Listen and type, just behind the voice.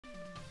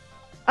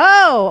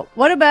Oh,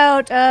 what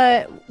about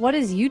what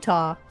is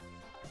Utah?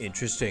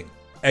 Interesting.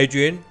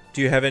 Adrienne,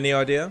 do you have any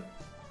idea?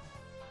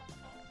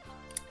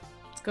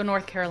 Let's go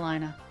North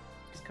Carolina.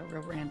 Let's go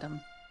real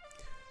random.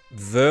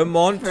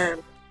 Vermont.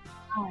 Vermont.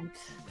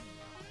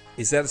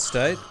 Is that a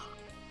state?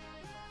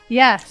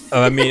 Yes.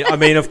 I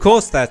mean, of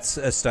course that's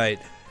a state.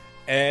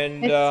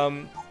 And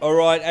all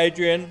right,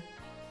 Adrienne.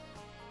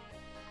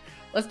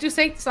 Let's do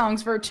state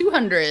songs for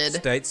 200.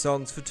 State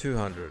songs for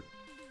 200.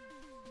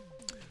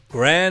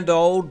 Grand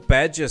Old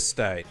Badger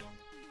State.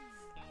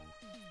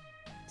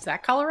 Is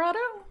that Colorado?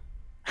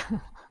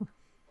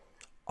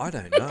 I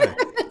don't know.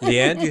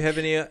 Leanne, do you have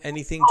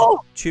anything to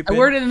chip in? I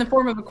worded it in the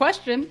form of a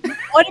question.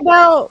 What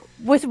about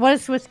what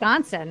is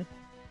Wisconsin?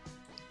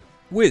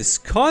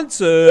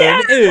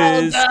 Wisconsin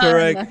is well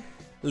correct.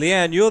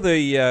 Leanne, you're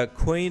the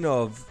queen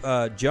of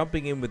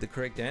jumping in with the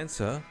correct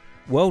answer.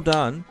 Well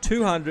done.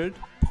 200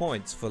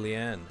 points for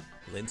Leanne.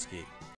 Linsky.